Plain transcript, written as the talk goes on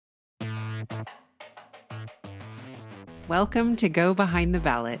Welcome to Go Behind the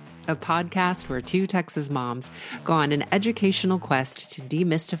Ballot, a podcast where two Texas moms go on an educational quest to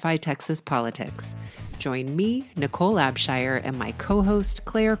demystify Texas politics. Join me, Nicole Abshire, and my co-host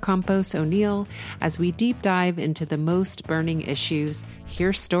Claire Campos O'Neill as we deep dive into the most burning issues,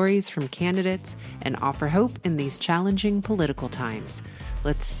 hear stories from candidates, and offer hope in these challenging political times.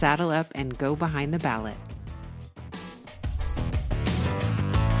 Let's saddle up and go behind the ballot.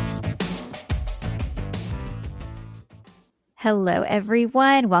 Hello,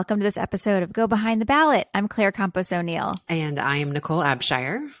 everyone. Welcome to this episode of Go Behind the Ballot. I'm Claire Campos O'Neill. And I am Nicole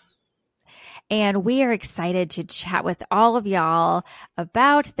Abshire. And we are excited to chat with all of y'all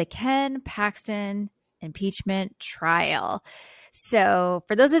about the Ken Paxton impeachment trial. So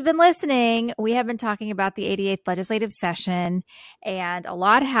for those who've been listening, we have been talking about the 88th legislative session, and a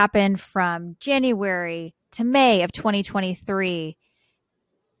lot happened from January to May of 2023.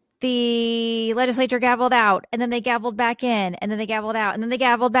 The legislature gavelled out, and then they gavelled back in, and then they gavelled out, and then they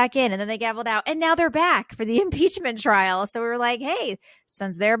gavelled back in, and then they gavelled out, and now they're back for the impeachment trial. So we were like, hey,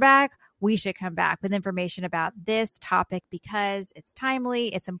 since they're back, we should come back with information about this topic because it's timely,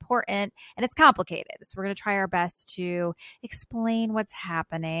 it's important, and it's complicated. So we're going to try our best to explain what's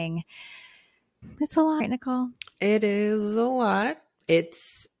happening. It's a lot, right, Nicole? It is a lot. It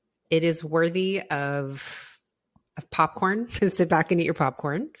is worthy of popcorn. Sit back and eat your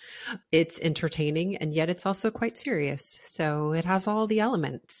popcorn. It's entertaining, and yet it's also quite serious. So it has all the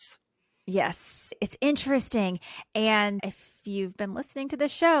elements. Yes, it's interesting. And if you've been listening to the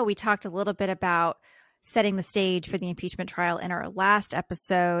show, we talked a little bit about setting the stage for the impeachment trial in our last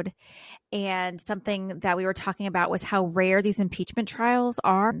episode. And something that we were talking about was how rare these impeachment trials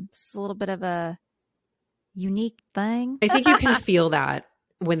are. It's a little bit of a unique thing. I think you can feel that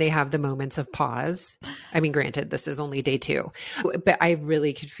when they have the moments of pause. I mean, granted, this is only day 2, but I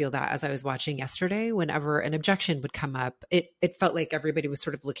really could feel that as I was watching yesterday. Whenever an objection would come up, it felt like everybody was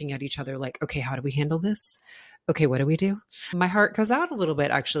sort of looking at each other like, okay, how do we handle this? Okay, what do we do? My heart goes out a little bit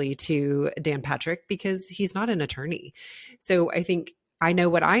actually to Dan Patrick because he's not an attorney. So I think I know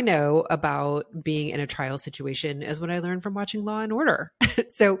what I know about being in a trial situation is what I learned from watching Law and Order.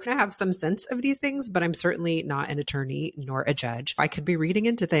 So I have some sense of these things, but I'm certainly not an attorney nor a judge. I could be reading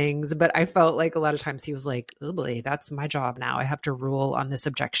into things, but I felt like a lot of times he was like, oh boy, that's my job now. I have to rule on this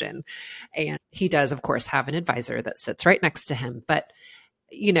objection. And he does, of course, have an advisor that sits right next to him. But,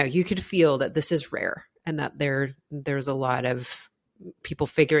 you know, you could feel that this is rare and that there's a lot of people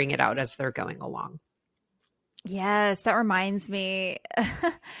figuring it out as they're going along. Yes, that reminds me.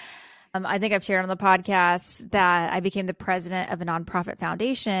 I think I've shared on the podcast that I became the president of a nonprofit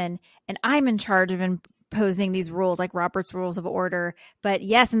foundation, and I'm in charge of imposing these rules, like Robert's Rules of Order. But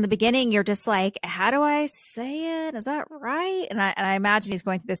yes, in the beginning, you're just like, how do I say it? Is that right? And I imagine he's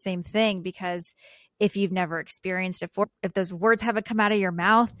going through the same thing because if you've never experienced it, if those words haven't come out of your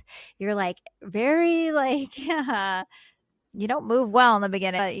mouth, you're like very like, you don't move well in the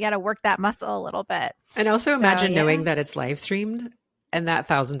beginning. You got to work that muscle a little bit. And also imagine knowing that it's live streamed and that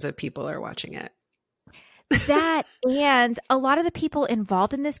thousands of people are watching it. That, and a lot of the people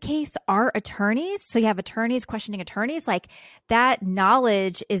involved in this case are attorneys. So you have attorneys questioning attorneys. Like, that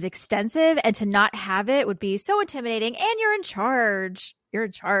knowledge is extensive, and to not have it would be so intimidating. And you're in charge. You're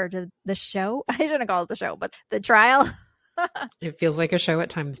in charge of the show. I shouldn't call it the show, but the trial. It feels like a show at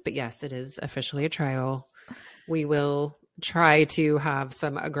times, but yes, it is officially a trial. We will try to have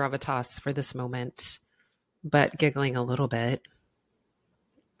some gravitas for this moment, but giggling a little bit,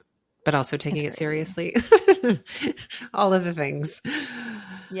 but also taking it seriously. All of the things.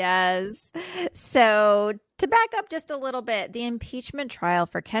 Yes. So to back up just a little bit, the impeachment trial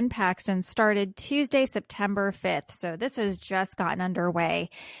for Ken Paxton started Tuesday, September 5th. So this has just gotten underway.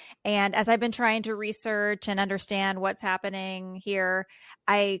 And as I've been trying to research and understand what's happening here,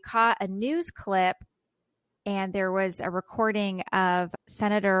 I caught a news clip. And there was a recording of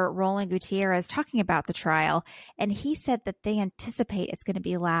Senator Roland Gutierrez talking about the trial. And he said that they anticipate it's going to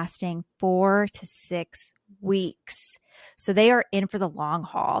be lasting 4 to 6 weeks. So they are in for the long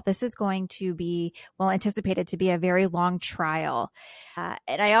haul. This is going to be, anticipated to be a very long trial.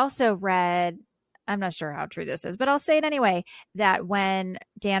 And I also read, I'm not sure how true this is, but I'll say it anyway, that when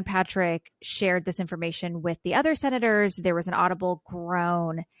Dan Patrick shared this information with the other senators, there was an audible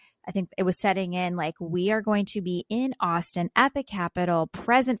groan. I think it was setting in like, we are going to be in Austin at the Capitol,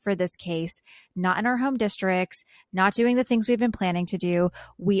 present for this case, not in our home districts, not doing the things we've been planning to do.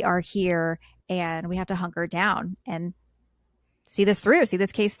 We are here and we have to hunker down and see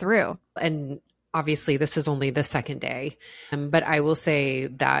this case through. And obviously this is only the second day. But I will say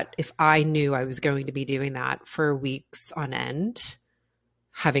that if I knew I was going to be doing that for weeks on end,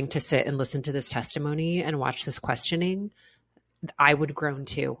 having to sit and listen to this testimony and watch this questioning, I would groan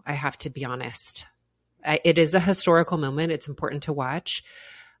too. I have to be honest. It is a historical moment. It's important to watch.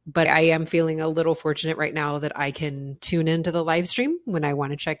 But I am feeling a little fortunate right now that I can tune into the live stream when I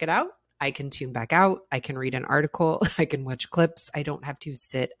want to check it out. I can tune back out. I can read an article. I can watch clips. I don't have to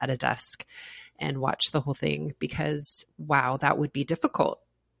sit at a desk and watch the whole thing because, wow, that would be difficult.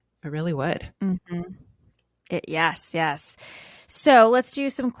 It really would. Mm-hmm. Yes. So let's do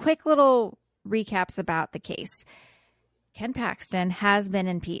some quick little recaps about the case. Ken Paxton has been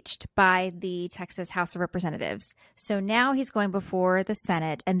impeached by the Texas House of Representatives. So now he's going before the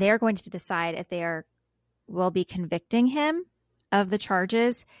Senate, and they're going to decide if will be convicting him of the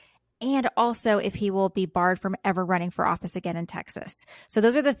charges and also if he will be barred from ever running for office again in Texas. So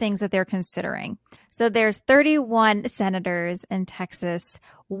those are the things that they're considering. So there's 31 senators in Texas,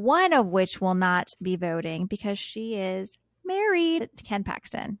 one of which will not be voting because she is married to Ken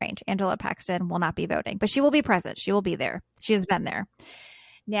Paxton. Angela Paxton will not be voting, but she will be present. She will be there. She has been there.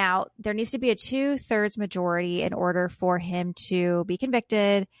 Now, there needs to be a 2/3 majority in order for him to be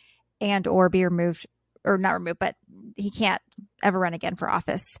convicted and or be removed, or not removed, but he can't ever run again for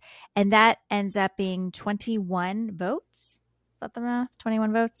office. And that ends up being 21 votes. Is that the math?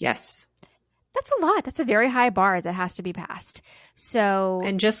 21 votes? Yes. That's a lot. That's a very high bar that has to be passed. So,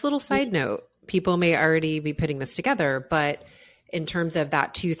 and just a little side note, people may already be putting this together, but in terms of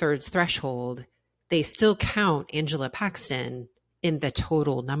that 2/3 threshold, they still count Angela Paxton in the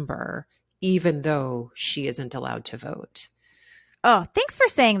total number, even though she isn't allowed to vote. Oh, thanks for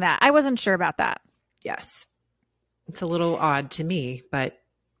saying that. I wasn't sure about that. Yes. It's a little odd to me, but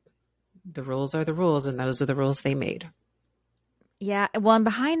the rules are the rules, and those are the rules they made. Yeah. Well, and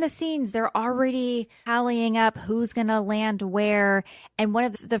behind the scenes, they're already tallying up who's going to land where. And one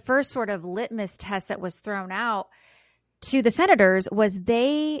of the first sort of litmus tests that was thrown out to the senators was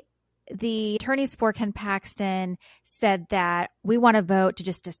the attorneys for Ken Paxton said that we want to vote to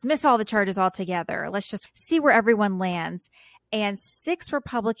just dismiss all the charges altogether. Let's just see where everyone lands. And 6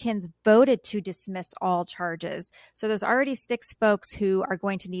 Republicans voted to dismiss all charges. So there's already 6 folks who are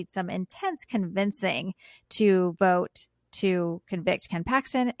going to need some intense convincing to vote to convict Ken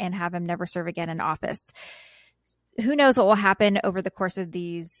Paxton and have him never serve again in office. Who knows what will happen over the course of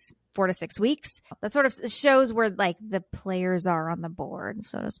these 4 to 6 weeks? That sort of shows where like the players are on the board,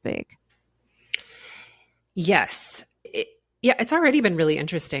 so to speak. Yes. It's already been really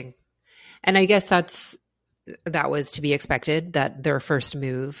interesting. And I guess that was to be expected, that their first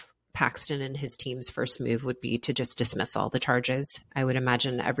move, Paxton and his team's first move, would be to just dismiss all the charges. I would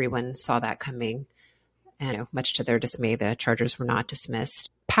imagine everyone saw that coming. And much to their dismay, the charges were not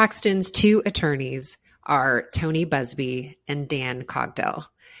dismissed. Paxton's 2 attorneys are Tony Busby and Dan Cogdell.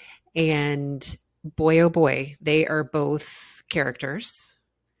 And boy, oh boy, they are both characters.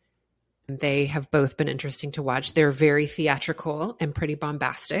 They have both been interesting to watch. They're very theatrical and pretty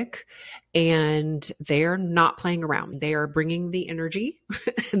bombastic, and they're not playing around. They are bringing the energy.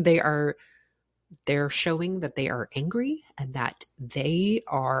 They're showing that they are angry and that they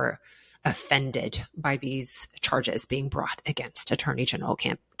are offended by these charges being brought against Attorney General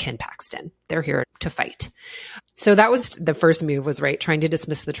Ken Paxton. They're here to fight. So that was the first move, was right, trying to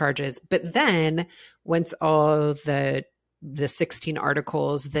dismiss the charges. But then once all the 16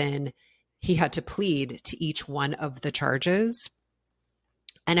 articles, then he had to plead to each one of the charges.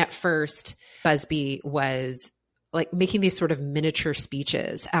 And at first, Busby was like making these sort of miniature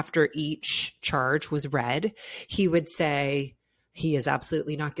speeches after each charge was read. He would say, he is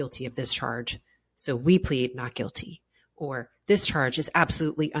absolutely not guilty of this charge, so we plead not guilty. Or this charge is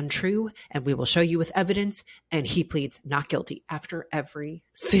absolutely untrue, and we will show you with evidence, and he pleads not guilty after every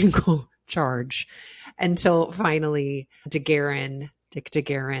single charge, until finally Dick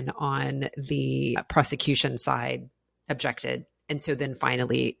DeGuerin on the prosecution side objected. And so then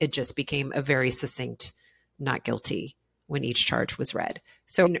finally it just became a very succinct not guilty when each charge was read.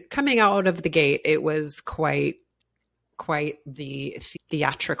 So coming out of the gate, it was quite the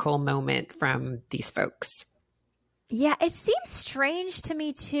theatrical moment from these folks. Yeah, it seems strange to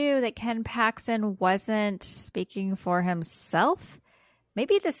me too that Ken Paxton wasn't speaking for himself.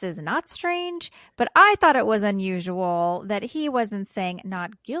 Maybe this is not strange, but I thought it was unusual that he wasn't saying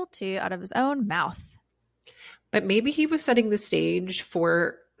not guilty out of his own mouth. But maybe he was setting the stage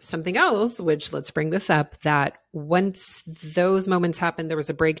for something else, which, let's bring this up, that once those moments happened, there was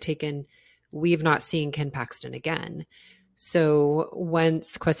a break taken. We've not seen Ken Paxton again. So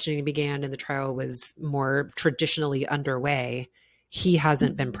once questioning began and the trial was more traditionally underway, he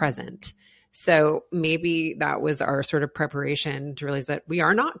hasn't been present. So maybe that was our sort of preparation to realize that we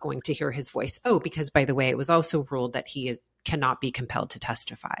are not going to hear his voice. Oh, because by the way, it was also ruled that he cannot be compelled to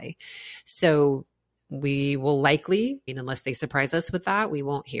testify. So we will likely, unless they surprise us with that, we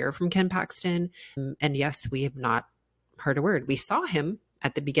won't hear from Ken Paxton. And yes, we have not heard a word. We saw him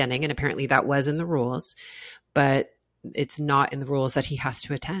at the beginning, and apparently that was in the rules, but it's not in the rules that he has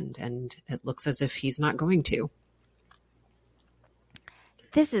to attend. And it looks as if he's not going to.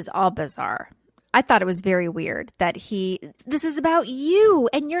 This is all bizarre. I thought it was very weird that this is about you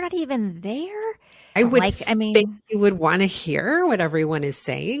and you're not even there. Think you would want to hear what everyone is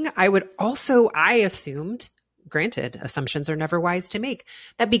saying. I assumed, granted, assumptions are never wise to make,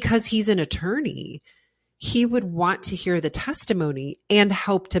 that because he's an attorney, he would want to hear the testimony and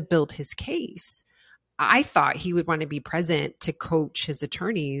help to build his case. I thought he would want to be present to coach his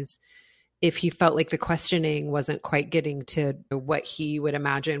attorneys if he felt like the questioning wasn't quite getting to what he would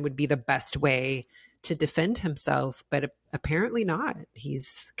imagine would be the best way to defend himself, but apparently not.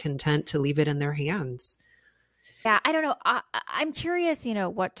 He's content to leave it in their hands. Yeah, I don't know. I'm curious,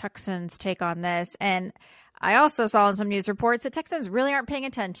 what Texans take on this. And I also saw in some news reports that Texans really aren't paying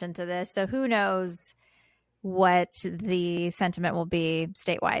attention to this. So who knows what the sentiment will be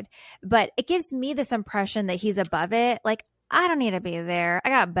statewide. But it gives me this impression that he's above it. Like, I don't need to be there. I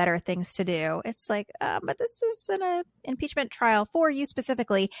got better things to do. It's like, but this is an impeachment trial for you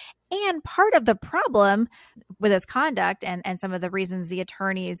specifically. And part of the problem with his conduct and some of the reasons the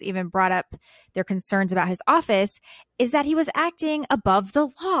attorneys even brought up their concerns about his office is that he was acting above the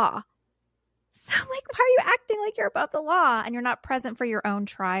law. So I'm like, why are you acting like you're above the law and you're not present for your own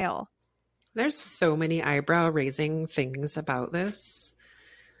trial? There's so many eyebrow raising things about this.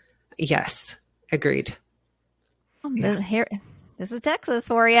 Yes, agreed. Yeah. Here, this is Texas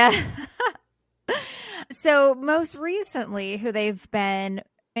for you. So most recently, who they've been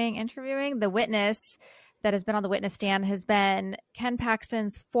interviewing, the witness that has been on the witness stand has been Ken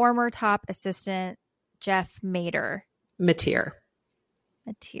Paxton's former top assistant, Jeff Mateer.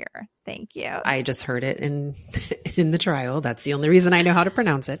 Thank you. I just heard it in the trial. That's the only reason I know how to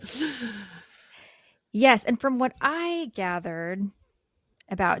pronounce it. Yes. And from what I gathered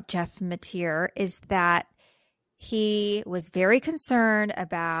about Jeff Mateer is that he was very concerned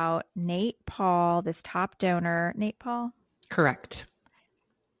about Nate Paul, this top donor. Nate Paul? Correct.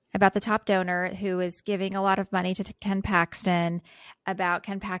 About the top donor who is giving a lot of money to Ken Paxton, about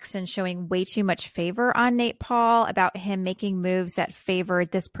Ken Paxton showing way too much favor on Nate Paul, about him making moves that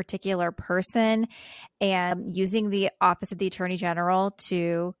favored this particular person and using the office of the Attorney General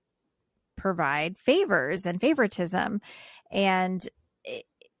to provide favors and favoritism. And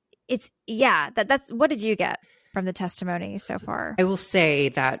that's what did you get from the testimony so far? I will say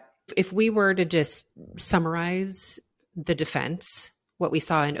that if we were to just summarize the defense, what we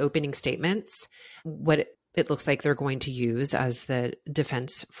saw in opening statements, what it looks like they're going to use as the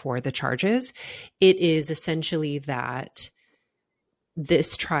defense for the charges, it is essentially that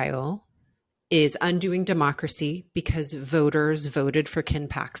this trial is undoing democracy because voters voted for Ken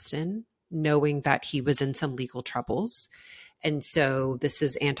Paxton, knowing that he was in some legal troubles. And so this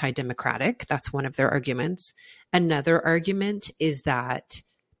is anti-democratic. That's one of their arguments. Another argument is that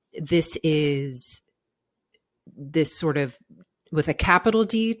this is this sort of, with a capital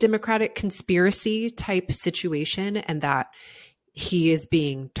D, democratic conspiracy type situation, and that he is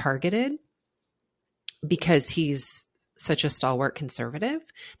being targeted because he's such a stalwart conservative.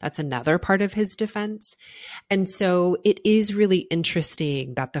 That's another part of his defense. And so it is really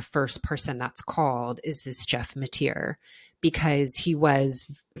interesting that the first person that's called is this Jeff Mateer, because he was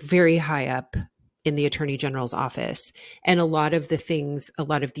very high up in the Attorney General's office. And a lot of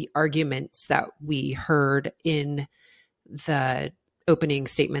the arguments that we heard in the opening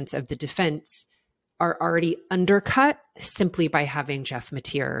statements of the defense are already undercut simply by having Jeff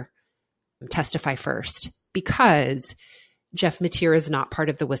Mateer testify first, because Jeff Mateer is not part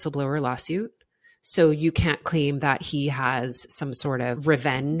of the whistleblower lawsuit. So you can't claim that he has some sort of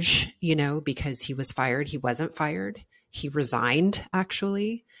revenge, because he was fired. He wasn't fired. He resigned,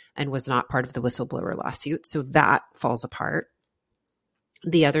 actually, and was not part of the whistleblower lawsuit. So that falls apart.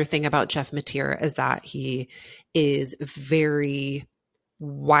 The other thing about Jeff Mateer is that he is very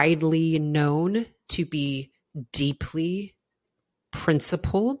widely known to be deeply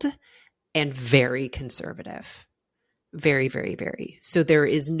principled and very conservative. Very, very, very. So there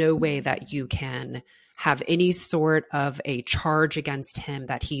is no way that you can have any sort of a charge against him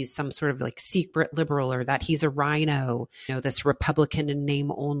that he's some sort of like secret liberal or that he's a rhino, this Republican in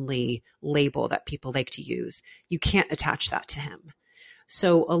name only label that people like to use. You can't attach that to him.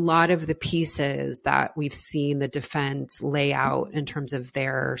 So a lot of the pieces that we've seen the defense lay out in terms of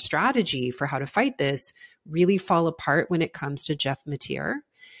their strategy for how to fight this really fall apart when it comes to Jeff Mateer.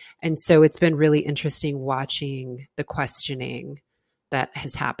 And so it's been really interesting watching the questioning that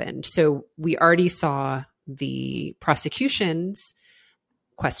has happened. So we already saw the prosecution's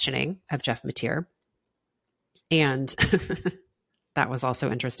questioning of Jeff Mateer. And that was also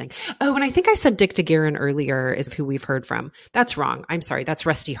interesting. Oh, and I think I said Dick DeGuerin earlier is who we've heard from. That's wrong. I'm sorry. That's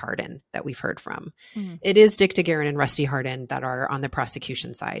Rusty Hardin that we've heard from. Mm-hmm. It is Dick DeGuerin and Rusty Hardin that are on the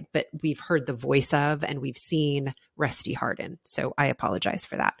prosecution side, but we've heard the voice of and we've seen Rusty Hardin. So I apologize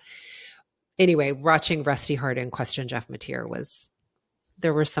for that. Anyway, watching Rusty Hardin question Jeff Mateer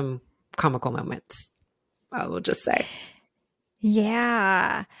there were some comical moments, I will just say.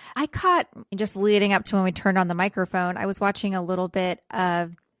 Yeah. I caught, just leading up to when we turned on the microphone, I was watching a little bit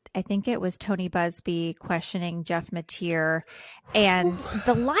of, I think it was Tony Busby questioning Jeff Mateer, and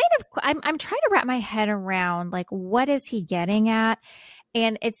the line of, I'm trying to wrap my head around, like, what is he getting at?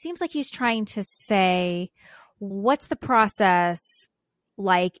 And it seems like he's trying to say, what's the process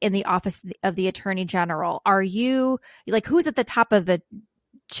like in the office of the Attorney General? Are you, like, who's at the top of the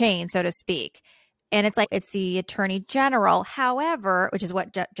chain, so to speak? And it's like, it's the Attorney General. However, which is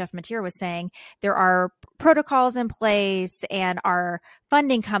what Jeff Mateer was saying, there are protocols in place and our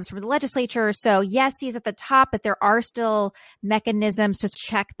funding comes from the legislature. So yes, he's at the top, but there are still mechanisms to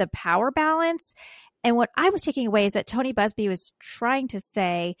check the power balance. And what I was taking away is that Tony Busby was trying to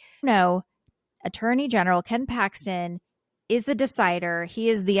say, no, Attorney General Ken Paxton is the decider. He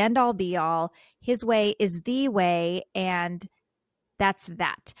is the end all be all. His way is the way. And that's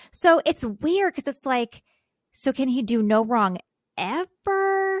that. So it's weird because it's like, so can he do no wrong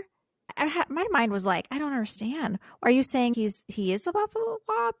ever? My mind was like, I don't understand. Are you saying he is above the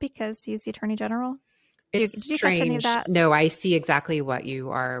law because he's the Attorney General? It's did you strange. catch any of that? No, I see exactly what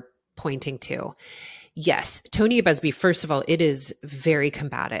you are pointing to. Yes, Tony Busby, first of all, it is very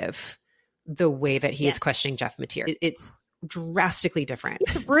combative, the way that he is questioning Jeff Mateer. It's drastically different.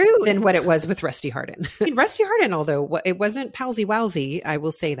 It's rude than what it was with Rusty Hardin. I mean, Rusty Hardin, although it wasn't palsy wowsy, I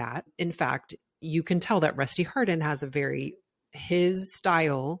will say that. In fact, you can tell that Rusty Hardin has his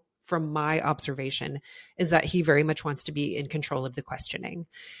style, from my observation, is that he very much wants to be in control of the questioning.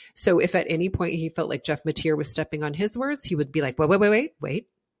 So if at any point he felt like Jeff Mateer was stepping on his words, he would be like, wait,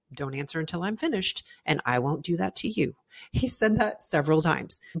 don't answer until I'm finished, and I won't do that to you. He said that several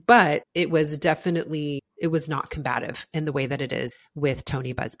times, but it was not combative in the way that it is with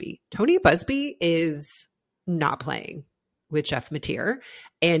Tony Busby. Tony Busby is not playing with Jeff Mateer,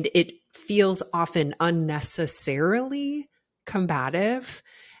 and it feels often unnecessarily combative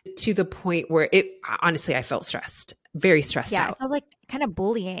to the point where honestly, I felt stressed, very stressed out. Yeah, it feels like kind of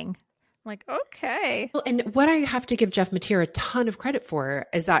bullying. Like, okay. Well, and what I have to give Jeff Mateer a ton of credit for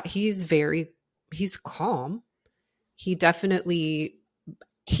is that he's calm.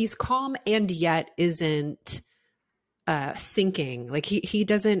 He's calm and yet isn't sinking. Like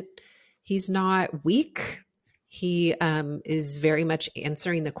he's not weak. He is very much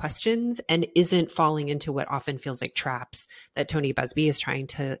answering the questions and isn't falling into what often feels like traps that Tony Busby is trying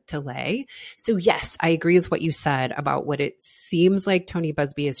to lay. So yes, I agree with what you said about what it seems like Tony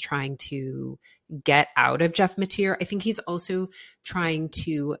Busby is trying to get out of Jeff Mateer. I think he's also trying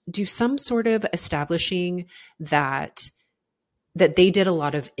to do some sort of establishing that they did a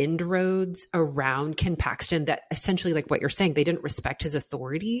lot of inroads around Ken Paxton, that essentially, like what you're saying, they didn't respect his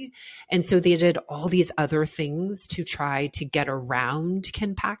authority. And so they did all these other things to try to get around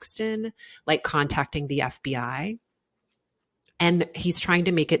Ken Paxton, like contacting the FBI. And he's trying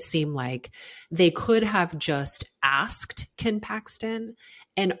to make it seem like they could have just asked Ken Paxton,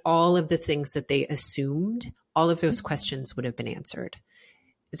 and all of the things that they assumed, all of those questions would have been answered.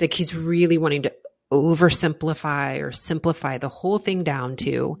 It's like he's really wanting to oversimplify or simplify the whole thing down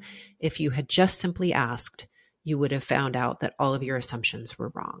to, if you had just simply asked, you would have found out that all of your assumptions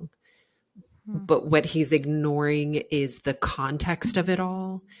were wrong. But what he's ignoring is the context of it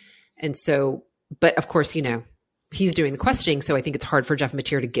all. And so, but of course, he's doing the questioning. So I think it's hard for Jeff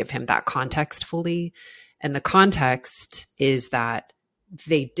Mateer to give him that context fully. And the context is that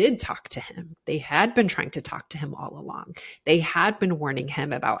they did talk to him. They had been trying to talk to him all along. They had been warning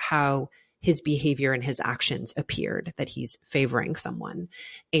him about how his behavior and his actions appeared, that he's favoring someone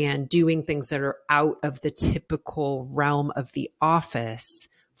and doing things that are out of the typical realm of the office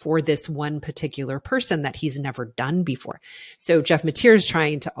for this one particular person that he's never done before. So Jeff Mateer is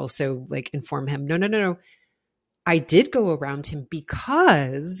trying to also inform him, no. I did go around him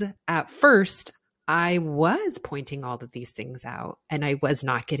because at first I was pointing all of these things out and I was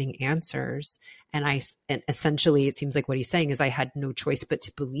not getting answers. And essentially it seems like what he's saying is I had no choice but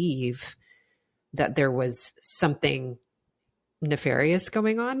to believe that there was something nefarious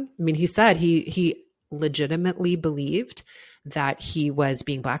going on. I mean, he said he legitimately believed that he was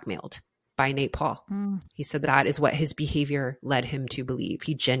being blackmailed by Nate Paul. He said that is what his behavior led him to believe.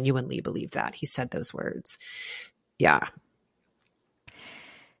 He genuinely believed that. He said those words. Yeah.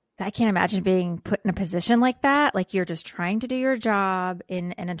 I can't imagine being put in a position like that. Like you're just trying to do your job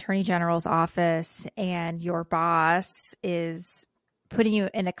in an attorney general's office and your boss is putting you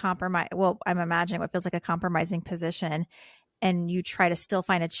in a compromise. Well, I'm imagining what feels like a compromising position, and you try to still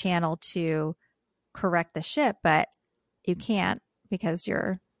find a channel to correct the ship, but you can't because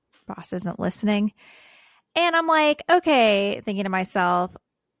your boss isn't listening. And I'm like, okay, thinking to myself,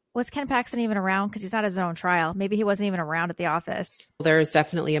 was Ken Paxton even around? Because he's not his own trial. Maybe he wasn't even around at the office. There's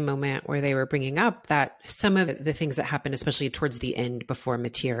definitely a moment where they were bringing up that some of the things that happened, especially towards the end before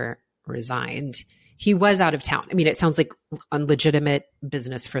Mateer resigned, he was out of town. I mean, it sounds like legitimate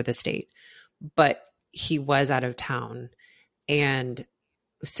business for the state, but he was out of town. And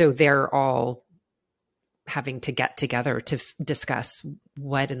so they're all having to get together to discuss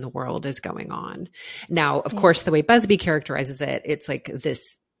what in the world is going on. Now, of course, the way Busby characterizes it, it's like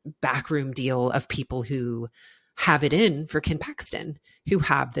this backroom deal of people who have it in for Ken Paxton, who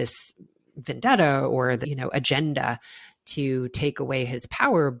have this vendetta or the, agenda to take away his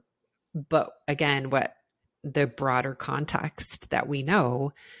power. But again, what the broader context that we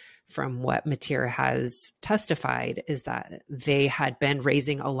know from what Mateer has testified is that they had been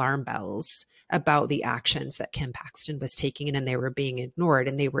raising alarm bells about the actions that Ken Paxton was taking, and they were being ignored,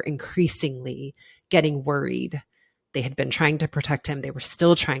 and they were increasingly getting worried. They had been trying to protect him. They were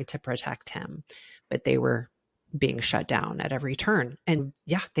still trying to protect him, but they were being shut down at every turn. And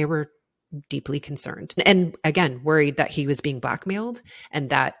yeah, they were deeply concerned. And again, worried that he was being blackmailed and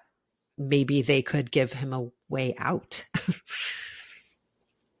that maybe they could give him a way out.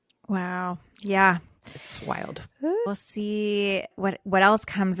 Wow. Yeah. It's wild. We'll see what else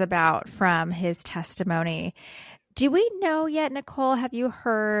comes about from his testimony. Do we know yet, Nicole? Have you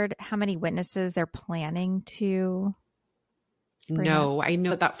heard how many witnesses they're planning to bring No, up? I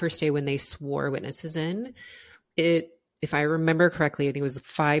know that first day when they swore witnesses in, if I remember correctly, I think it was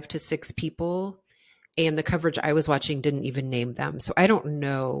 5 to 6 people. And the coverage I was watching didn't even name them. So I don't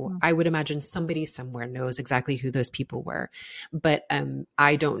know. I would imagine somebody somewhere knows exactly who those people were, but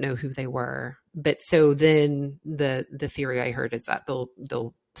I don't know who they were. But so then the theory I heard is that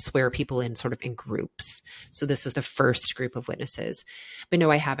they'll swear people in sort of in groups. So this is the first group of witnesses. But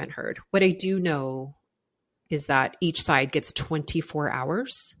no, I haven't heard. What I do know is that each side gets 24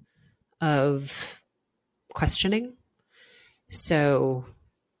 hours of questioning. So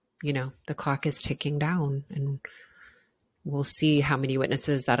the clock is ticking down, and we'll see how many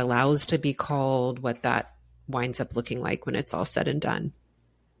witnesses that allows to be called, what that winds up looking like when it's all said and done.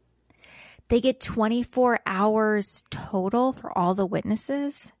 They get 24 hours total for all the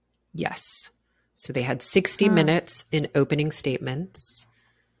witnesses? Yes. So they had 60 minutes in opening statements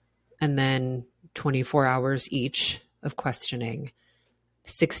and then 24 hours each of questioning,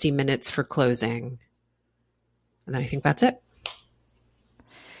 60 minutes for closing. And then I think that's it.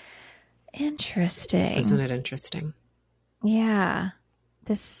 Interesting. Isn't it interesting? Yeah.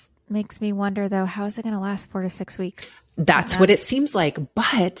 This makes me wonder, though, how is it going to last 4 to 6 weeks? That's what it seems like.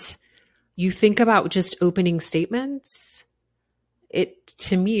 But you think about just opening statements,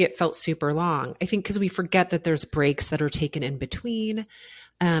 to me, it felt super long. I think because we forget that there's breaks that are taken in between.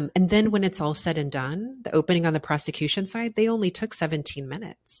 And then when it's all said and done, the opening on the prosecution side, they only took 17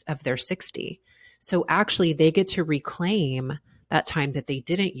 minutes of their 60. So actually, they get to reclaim that time that they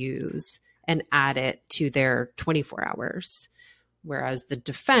didn't use and add it to their 24 hours. Whereas the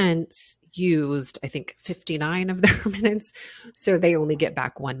defense used, I think, 59 of their minutes. So they only get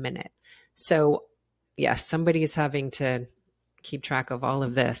back 1 minute. So yes, somebody is having to keep track of all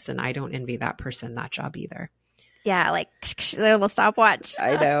of this. And I don't envy that person that job either. Yeah, like a little stopwatch.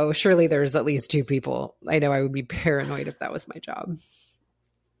 I know. Surely there's at least 2 people. I know I would be paranoid if that was my job.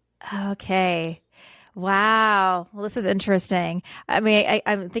 Okay. Wow. Well, this is interesting. I mean,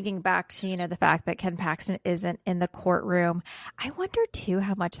 I'm thinking back to, the fact that Ken Paxton isn't in the courtroom. I wonder, too,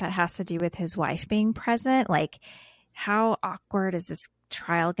 how much that has to do with his wife being present. Like, how awkward is this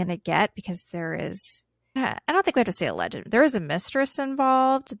trial going to get? Because there is, I don't think we have to say alleged. There is a mistress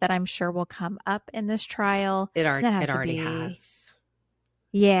involved that I'm sure will come up in this trial. It already has.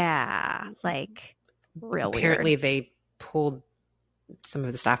 Yeah. Like, real weird. Apparently they pulled some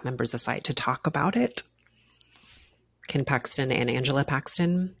of the staff members aside to talk about it, Ken Paxton and Angela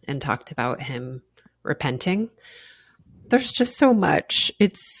Paxton, and talked about him repenting. There's just so much.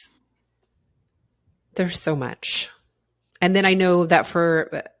 There's so much. And then I know that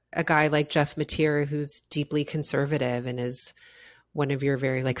for a guy like Jeff Mateer, who's deeply conservative and is one of your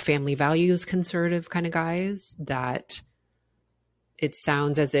very family values conservative kind of guys, that it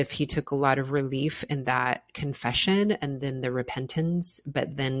sounds as if he took a lot of relief in that confession and then the repentance,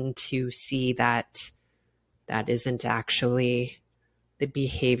 but then to see that that isn't actually the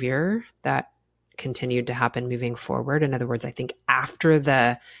behavior that continued to happen moving forward. In other words, I think after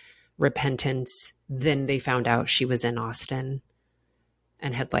the repentance, then they found out she was in Austin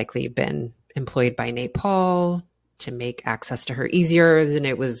and had likely been employed by Nate Paul to make access to her easier. Then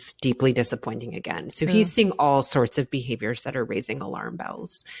it was deeply disappointing again. So he's seeing all sorts of behaviors that are raising alarm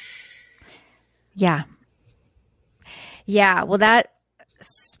bells. Yeah. Yeah. Well, that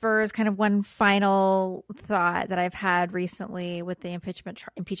spurs kind of one final thought that I've had recently with the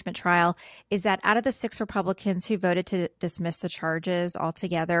impeachment trial is that out of the 6 Republicans who voted to dismiss the charges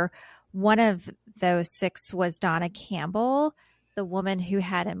altogether, one of those 6 was Donna Campbell, the woman who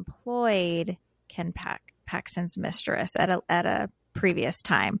had employed Ken Paxton's mistress at a previous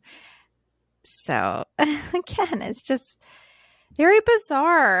time. So again, it's just very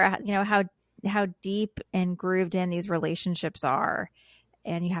bizarre, how deep and grooved in these relationships are.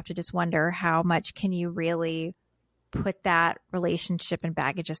 And you have to just wonder how much can you really put that relationship and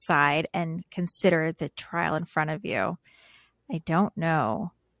baggage aside and consider the trial in front of you. I don't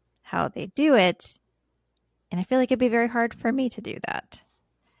know how they do it. And I feel like it'd be very hard for me to do that.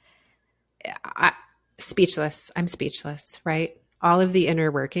 Speechless. I'm speechless, right? All of the inner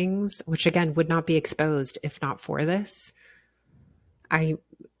workings, which again would not be exposed if not for this.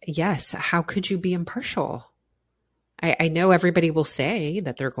 Yes, how could you be impartial? I know everybody will say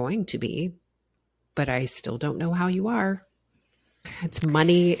that they're going to be, but I still don't know how you are. It's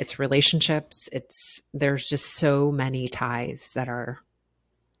money, it's relationships, there's just so many ties that are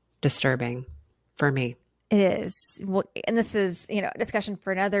disturbing for me. It is. Well, and this is, a discussion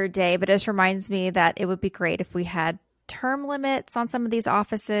for another day, but it just reminds me that it would be great if we had term limits on some of these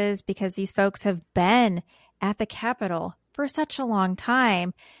offices because these folks have been at the Capitol for such a long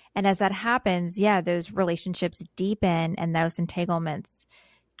time. And as that happens, those relationships deepen and those entanglements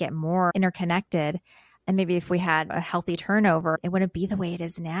get more interconnected. And maybe if we had a healthy turnover, it wouldn't be the way it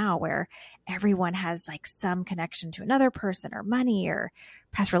is now where everyone has like some connection to another person or money or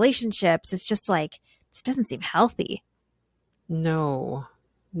past relationships. It's just like, this doesn't seem healthy. No.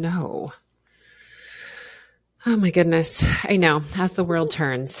 Oh my goodness. I know. As the world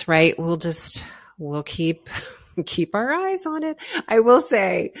turns, right? We'll keep our eyes on it. I will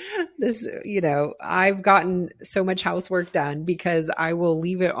say this, I've gotten so much housework done because I will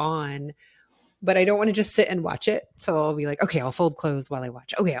leave it on, but I don't want to just sit and watch it. So I'll be like, okay, I'll fold clothes while I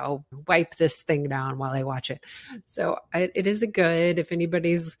watch. Okay, I'll wipe this thing down while I watch it. So it is a good, if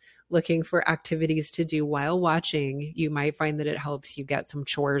anybody's looking for activities to do while watching, you might find that it helps you get some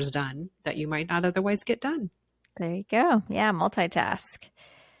chores done that you might not otherwise get done. There you go. Yeah, multitask.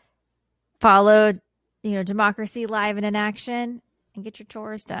 Follow Democracy Live and in action and get your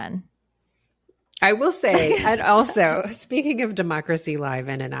chores done. I will say, and also speaking of Democracy Live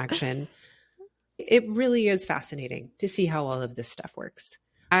and in action, it really is fascinating to see how all of this stuff works.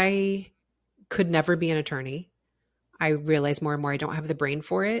 I could never be an attorney. I realize more and more I don't have the brain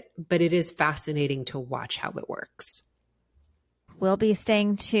for it, but it is fascinating to watch how it works. We'll be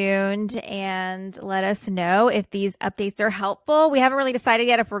staying tuned and let us know if these updates are helpful. We haven't really decided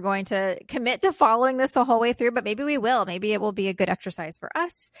yet if we're going to commit to following this the whole way through, but maybe we will. Maybe it will be a good exercise for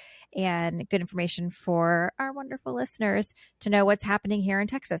us and good information for our wonderful listeners to know what's happening here in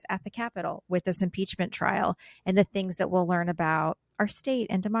Texas at the Capitol with this impeachment trial and the things that we'll learn about our state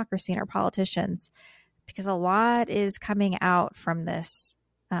and democracy and our politicians, because a lot is coming out from this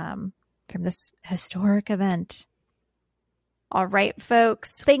historic event. All right,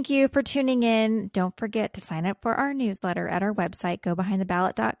 folks, thank you for tuning in. Don't forget to sign up for our newsletter at our website,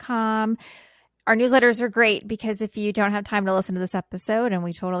 gobehindtheballot.com. Our newsletters are great because if you don't have time to listen to this episode, and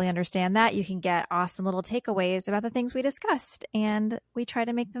we totally understand that, you can get awesome little takeaways about the things we discussed. And we try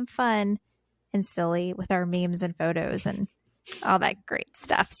to make them fun and silly with our memes and photos and all that great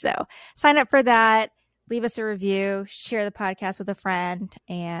stuff. So sign up for that. Leave us a review, share the podcast with a friend,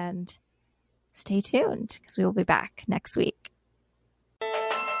 and stay tuned because we will be back next week.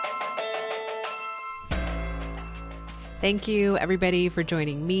 Thank you, everybody, for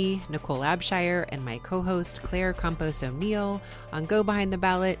joining me, Nicole Abshire, and my co-host, Claire Campos O'Neill, on Go Behind the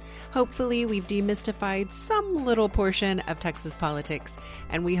Ballot. Hopefully, we've demystified some little portion of Texas politics,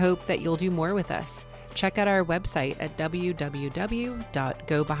 and we hope that you'll do more with us. Check out our website at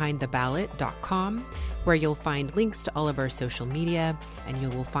www.gobehindtheballot.com, where you'll find links to all of our social media, and you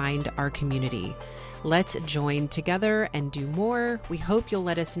will find our community. Let's join together and do more. We hope you'll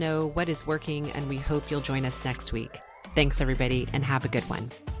let us know what is working, and we hope you'll join us next week. Thanks, everybody, and have a good one.